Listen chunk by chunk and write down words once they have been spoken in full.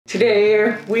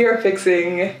Today we are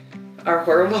fixing our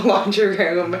horrible laundry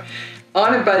room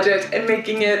on a budget and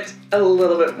making it a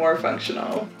little bit more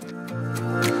functional.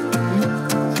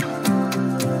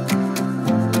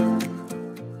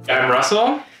 I'm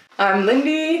Russell. I'm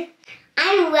Lindy.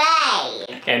 I'm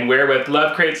Ray. And we're with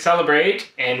Love Crate Celebrate,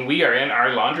 and we are in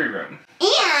our laundry room.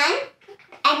 And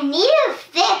I need to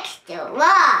fix the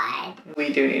rod. We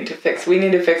need to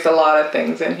fix a lot of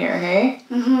things in here, hey?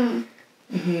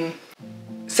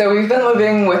 So we've been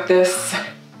living with this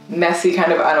messy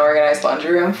kind of unorganized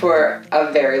laundry room for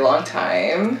a very long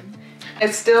time.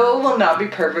 It still will not be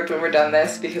perfect when we're done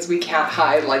this because we can't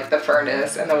hide like the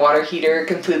furnace and the water heater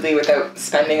completely without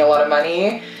spending a lot of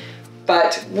money.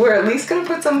 But we're at least gonna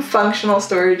put some functional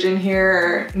storage in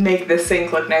here, make the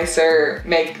sink look nicer,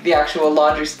 make the actual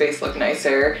laundry space look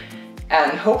nicer,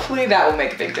 and hopefully that will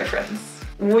make a big difference.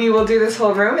 We will do this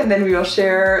whole room and then we will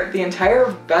share the entire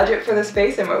budget for the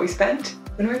space and what we spent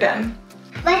when we're done.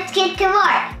 Let's get to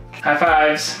work. High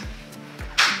fives.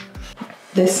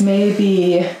 This may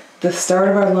be the start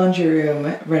of our laundry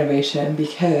room renovation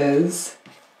because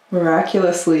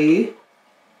miraculously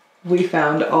we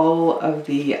found all of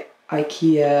the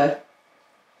IKEA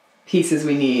pieces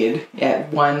we need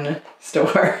at one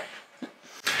store.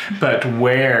 But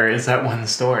where is that one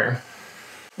store?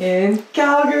 In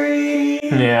Calgary!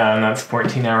 Yeah, and that's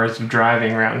 14 hours of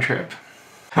driving round trip.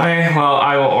 Okay, well,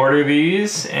 I will order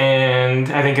these, and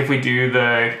I think if we do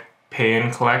the pay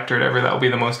and collect or whatever, that'll be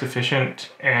the most efficient,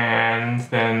 and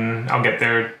then I'll get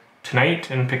there tonight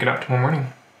and pick it up tomorrow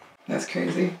morning. That's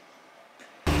crazy.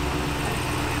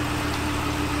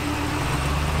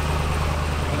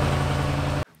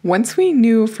 Once we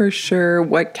knew for sure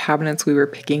what cabinets we were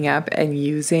picking up and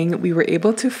using, we were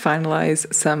able to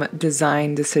finalize some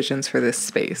design decisions for this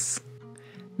space.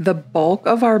 The bulk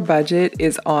of our budget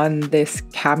is on this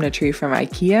cabinetry from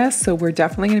IKEA, so we're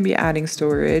definitely going to be adding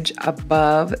storage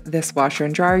above this washer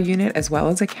and dryer unit as well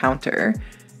as a counter.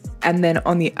 And then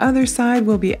on the other side,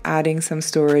 we'll be adding some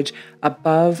storage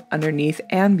above, underneath,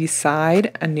 and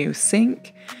beside a new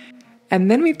sink. And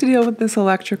then we have to deal with this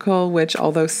electrical, which,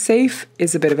 although safe,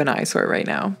 is a bit of an eyesore right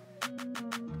now.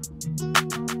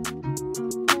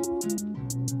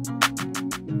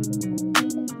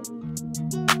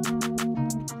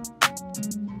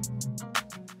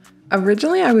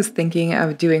 Originally, I was thinking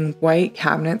of doing white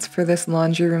cabinets for this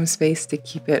laundry room space to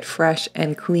keep it fresh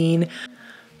and clean.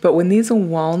 But when these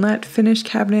walnut finish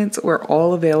cabinets were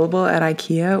all available at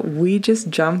IKEA, we just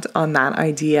jumped on that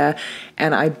idea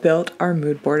and I built our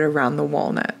mood board around the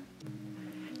walnut.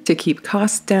 To keep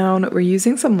costs down, we're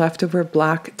using some leftover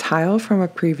black tile from a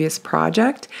previous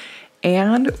project,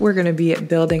 and we're going to be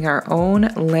building our own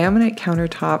laminate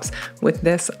countertops with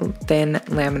this thin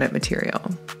laminate material.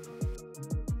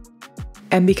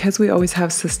 And because we always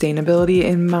have sustainability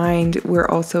in mind, we're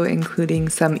also including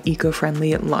some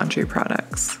eco-friendly laundry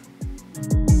products.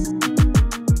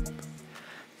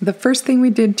 The first thing we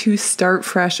did to start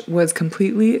fresh was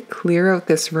completely clear out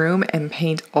this room and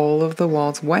paint all of the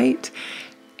walls white.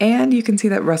 And you can see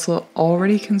that Russell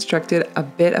already constructed a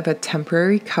bit of a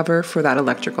temporary cover for that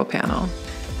electrical panel.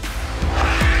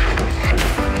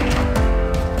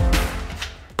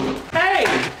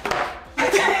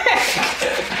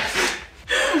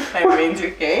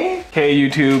 Okay? Okay,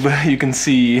 YouTube, you can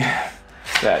see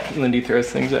that Lindy throws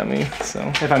things at me. So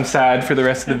if I'm sad for the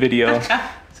rest of the video, it's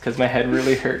because my head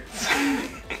really hurts.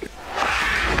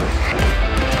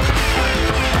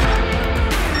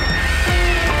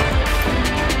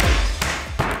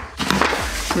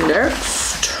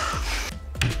 Next.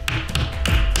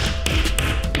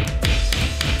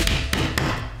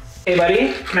 Hey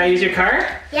buddy, can I use your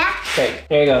car? Yeah. Okay,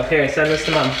 here you go. Here, send this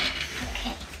to Mom.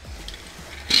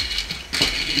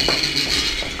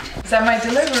 Is that my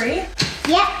delivery?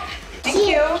 Yep. Thank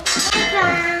you.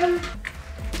 Welcome.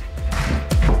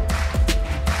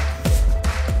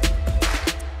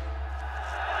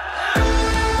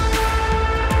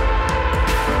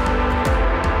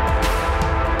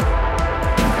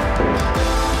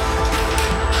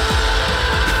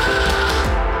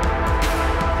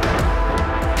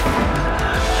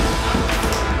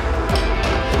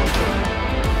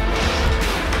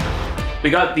 We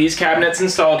got these cabinets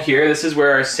installed here. This is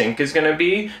where our sink is gonna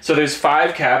be. So there's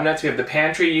 5 cabinets. We have the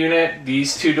pantry unit,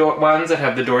 these 2 ones that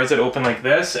have the doors that open like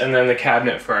this, and then the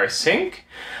cabinet for our sink.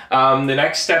 The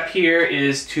next step here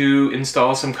is to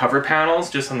install some cover panels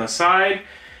just on the side,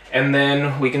 and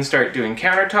then we can start doing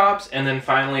countertops, and then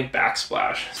finally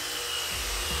backsplash.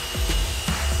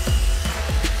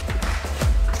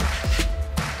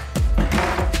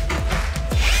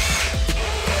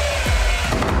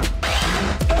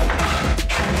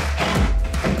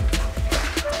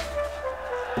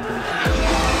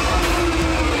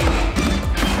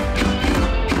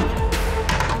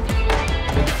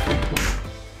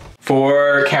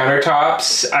 For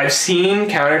countertops, I've seen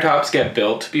countertops get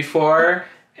built before,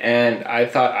 and I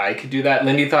thought I could do that.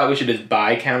 Lindy thought we should just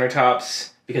buy countertops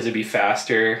because it'd be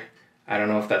faster. I don't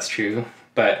know if that's true,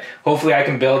 but hopefully I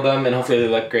can build them and hopefully they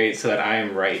look great so that I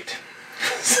am right.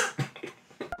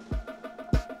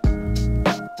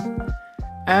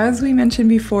 As we mentioned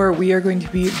before, we are going to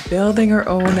be building our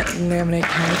own laminate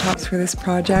countertops for this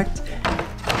project.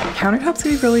 Countertops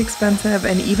can be really expensive,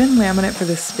 and even laminate for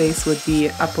this space would be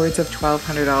upwards of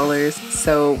 $1,200.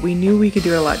 So we knew we could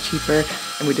do it a lot cheaper,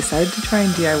 and we decided to try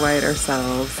and DIY it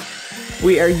ourselves.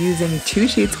 We are using 2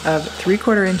 sheets of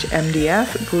 3/4 inch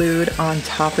MDF glued on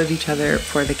top of each other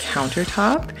for the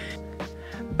countertop.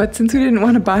 But since we didn't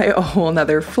want to buy a whole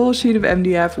nother full sheet of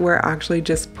MDF, we're actually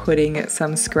just putting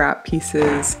some scrap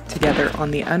pieces together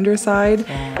on the underside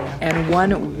and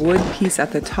 1 wood piece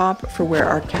at the top for where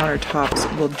our countertops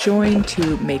will join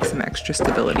to make some extra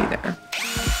stability there.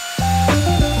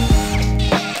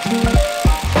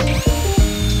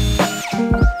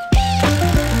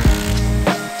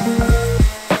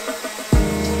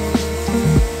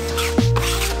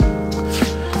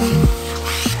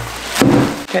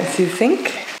 Can you see the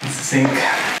sink? It's the sink.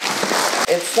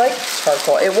 It's like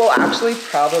charcoal. It will actually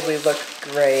probably look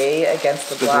gray against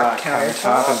the black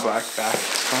countertop and black back.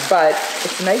 But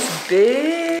it's a nice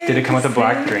big. Did it come with a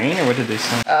black drain, or what did they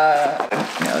say?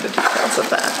 No, the details of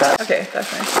that. Okay,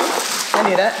 that's nice. I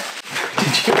need it.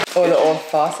 Did you? Oh, the old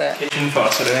faucet. Kitchen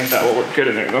faucet. I think that will work good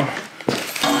in there though.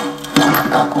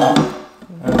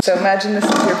 So imagine this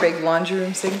is your big laundry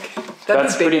room sink.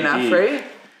 That's big enough, deep. Right?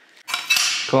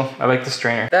 Cool. I like the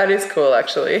strainer. That is cool,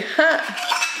 actually.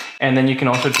 And then you can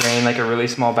also drain like a really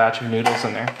small batch of noodles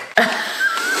in there.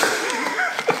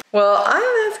 Well, I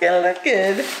think that's gonna look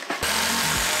good.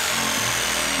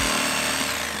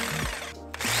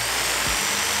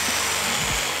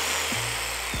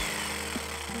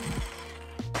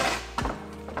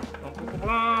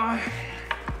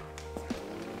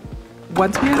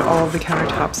 Once we had all of the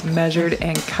countertops measured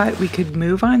and cut, we could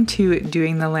move on to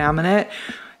doing the laminate.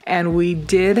 And we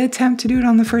did attempt to do it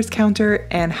on the first counter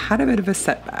and had a bit of a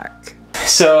setback.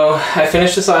 So I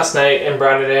finished this last night and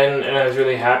brought it in, and I was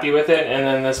really happy with it. And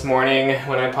then this morning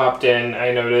when I popped in,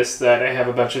 I noticed that I have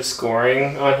a bunch of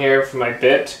scoring on here for my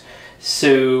bit.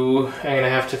 So I'm gonna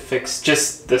have to fix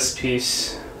just this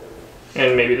piece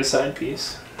and maybe the side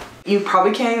piece. You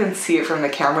probably can't even see it from the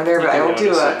camera there, but I will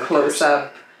do a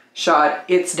close-up shot.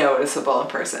 It's noticeable in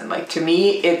person. Like, to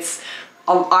me, it's...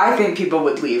 I think people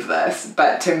would leave this,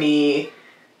 but to me,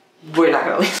 we're not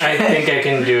gonna leave it. I think I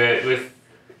can do it with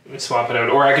swap it out,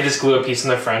 or I could just glue a piece in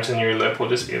the front and your lip will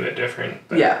just be a bit different.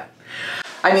 But. Yeah.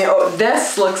 I mean,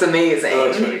 this looks amazing. Oh,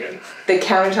 looks really good. The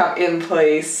countertop in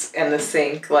place and the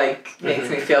sink, like, makes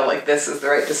me feel like this is the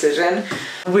right decision.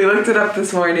 We looked it up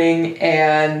this morning,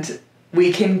 and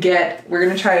we're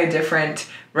gonna try a different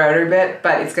router bit,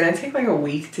 but it's gonna take like a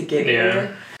week to get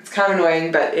here. It's kind of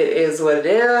annoying, but it is what it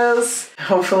is.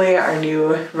 Hopefully our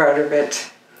new router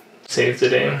bit saves the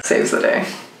day. Saves the day.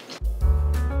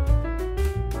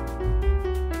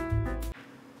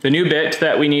 The new bit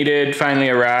that we needed finally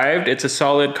arrived. It's a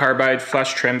solid carbide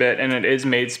flush trim bit, and it is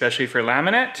made specially for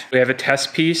laminate. We have a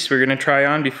test piece we're gonna try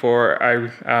on before I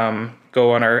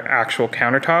go on our actual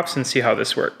countertops and see how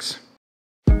this works.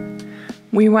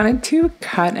 We wanted to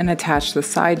cut and attach the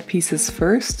side pieces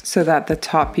first so that the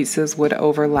top pieces would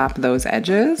overlap those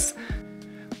edges.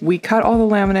 We cut all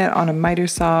the laminate on a miter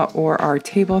saw or our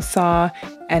table saw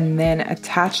and then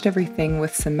attached everything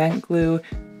with cement glue.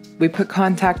 We put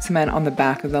contact cement on the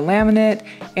back of the laminate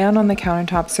and on the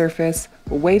countertop surface,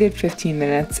 waited 15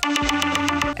 minutes,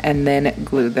 and then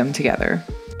glued them together.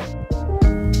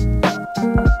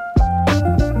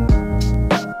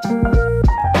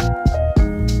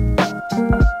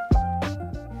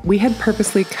 We had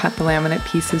purposely cut the laminate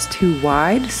pieces too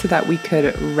wide so that we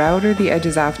could router the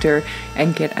edges after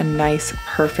and get a nice,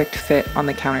 perfect fit on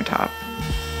the countertop.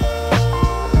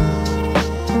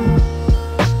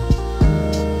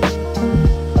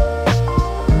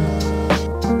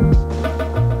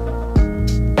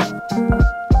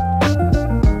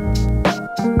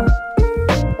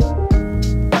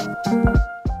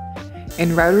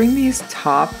 In routering these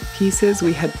top pieces,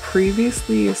 we had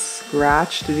previously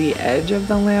scratched the edge of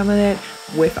the laminate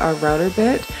with our router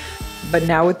bit, but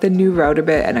now with the new router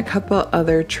bit and a couple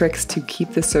other tricks to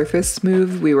keep the surface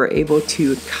smooth, we were able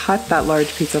to cut that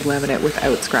large piece of laminate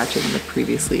without scratching the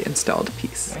previously installed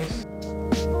piece. Nice.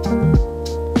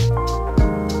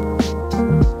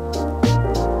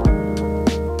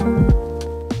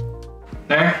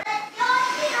 There.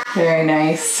 Very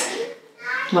nice.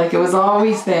 Like it was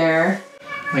always there.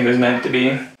 I think it was meant to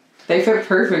be. They fit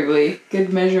perfectly.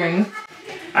 Good measuring.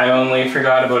 I only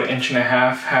forgot about 1.5 inches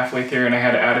halfway through, and I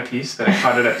had to add a piece, but I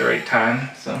caught it at the right time,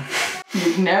 so.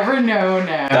 You'd never know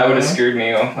now. That would have screwed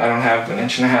me. Well, I don't have 1.5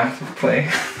 inches of play.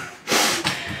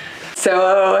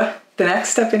 So the next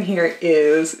step in here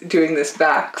is doing this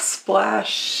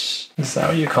backsplash. Is that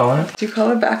what you call it? Do you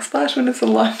call it backsplash when it's a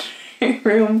laundry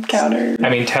room counter? I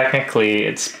mean, technically,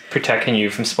 it's protecting you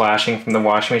from splashing from the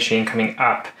washing machine coming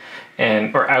up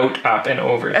or out, up, and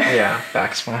over. Yeah,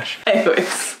 backsplash.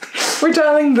 Anyways, we're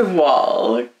tiling the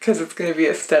wall because it's going to be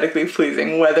aesthetically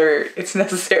pleasing, whether it's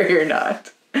necessary or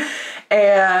not.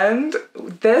 And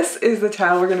this is the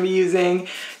tile we're going to be using.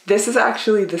 This is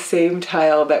actually the same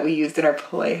tile that we used in our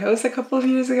playhouse a couple of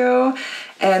years ago.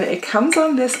 And it comes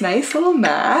on this nice little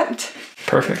mat.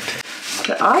 Perfect.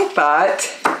 But I thought,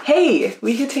 hey,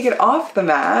 we could take it off the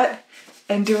mat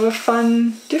and do a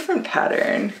fun, different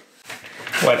pattern.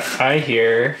 What I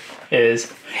hear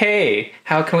is, hey,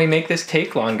 how can we make this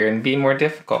take longer and be more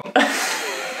difficult?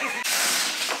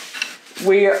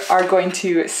 We are going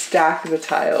to stack the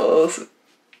tiles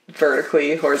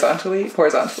vertically, horizontally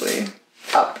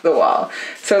up the wall.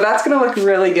 So that's gonna look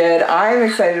really good. I'm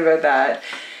excited about that.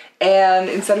 And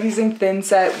instead of using thin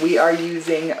set, we are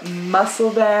using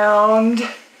muscle bound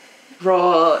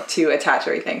roll to attach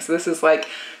everything. So this is like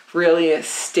really a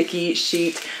sticky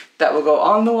sheet that will go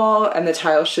on the wall, and the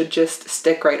tile should just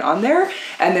stick right on there.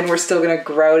 And then we're still gonna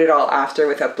grout it all after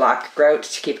with a black grout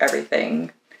to keep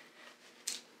everything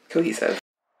cohesive.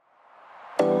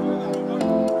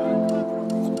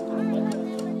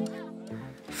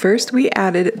 First, we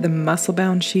added the muscle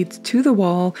bound sheets to the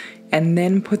wall and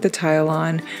then put the tile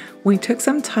on. We took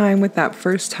some time with that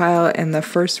first tile and the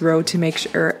first row to make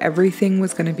sure everything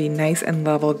was going to be nice and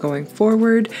level going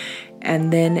forward,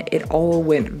 and then it all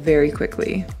went very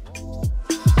quickly.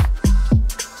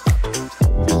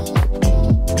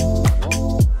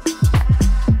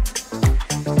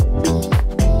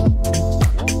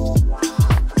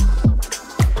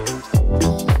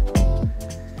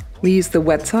 We used the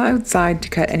wet saw outside to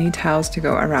cut any tiles to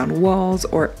go around walls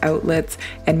or outlets,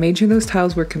 and made sure those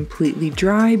tiles were completely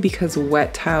dry because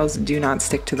wet tiles do not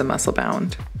stick to the muscle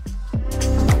bound.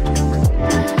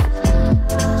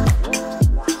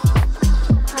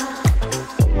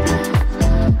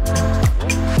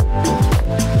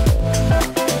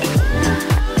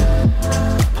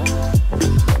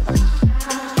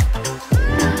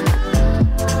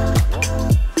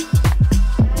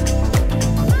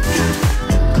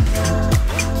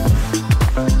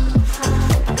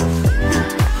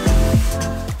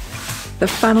 The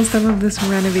final step of this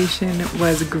renovation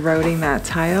was grouting that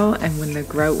tile, and when the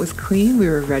grout was clean, we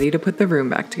were ready to put the room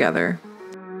back together.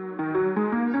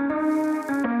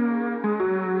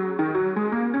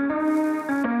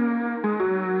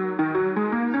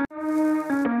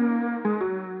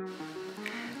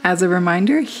 As a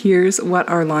reminder, here's what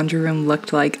our laundry room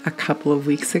looked like a couple of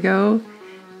weeks ago,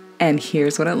 and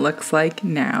here's what it looks like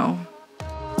now.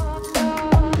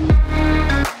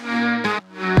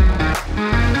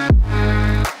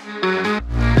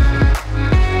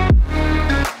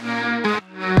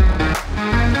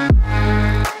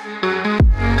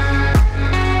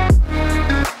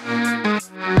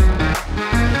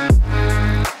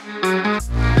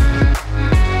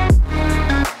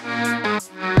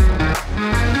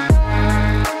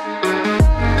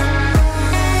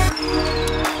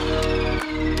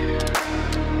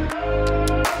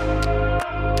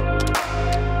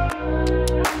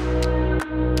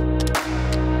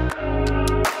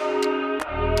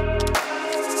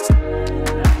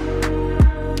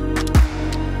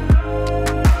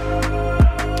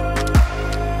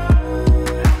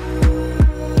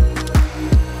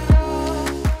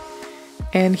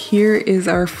 And here is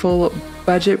our full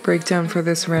budget breakdown for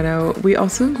this reno. We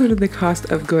also included the cost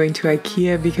of going to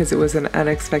IKEA because it was an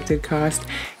unexpected cost,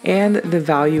 and the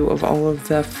value of all of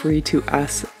the free to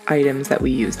us items that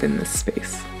we used in this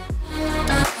space.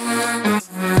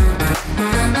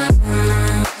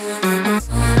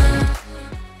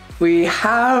 We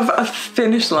have a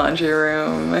finished laundry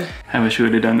room. I wish we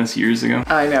would have done this years ago.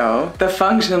 I know, the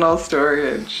functional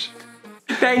storage.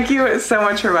 Thank you so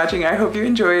much for watching. I hope you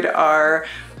enjoyed our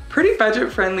pretty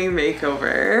budget-friendly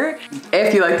makeover.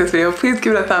 If you like this video, please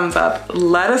give it a thumbs up.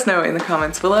 Let us know in the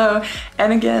comments below.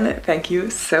 And again, thank you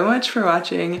so much for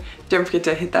watching. Don't forget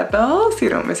to hit that bell so you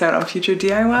don't miss out on future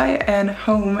DIY and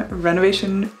home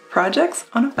renovation projects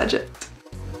on a budget.